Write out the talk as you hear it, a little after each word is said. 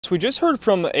So we just heard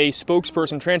from a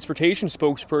transportation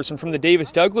spokesperson from the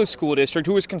Davis-Douglas School District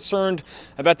who is concerned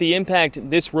about the impact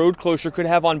this road closure could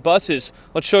have on buses.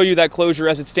 Let's show you that closure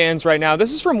as it stands right now.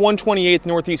 This is from 128th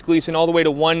Northeast Glisan all the way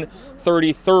to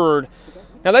 133rd.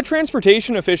 Now that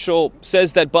transportation official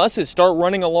says that buses start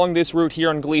running along this route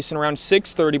here on Glisan around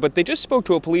 6:30, but they just spoke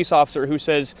to a police officer who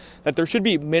says that there should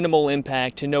be minimal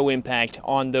impact to no impact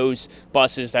on those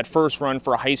buses that first run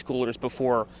for high schoolers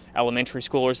before elementary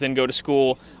schoolers then go to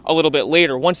school a little bit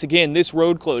later. Once again, this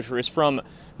road closure is from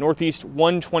Northeast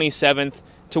 127th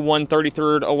to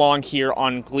 133rd along here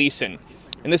on Glisan.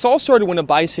 And this all started when a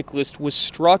bicyclist was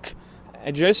struck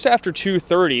just after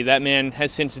 2:30. That man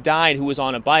has since died who was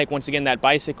on a bike. Once again, that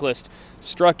bicyclist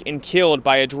struck and killed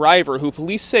by a driver who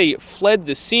police say fled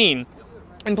the scene.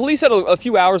 And police said a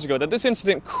few hours ago that this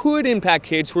incident could impact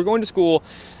kids who are going to school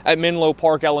at Menlo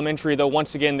Park Elementary, though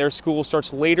once again their school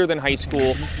starts later than high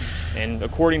school. And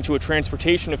according to a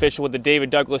transportation official with the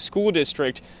Davis-Douglas School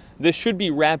District, this should be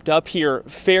wrapped up here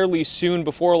fairly soon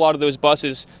before a lot of those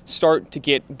buses start to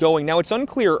get going. Now, it's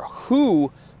unclear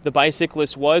who the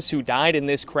bicyclist was who died in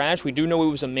this crash. We do know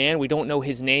he was a man. We don't know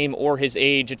his name or his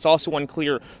age. It's also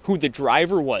unclear who the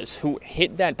driver was who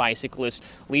hit that bicyclist,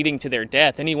 leading to their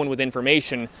death. Anyone with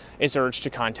information is urged to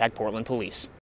contact Portland Police.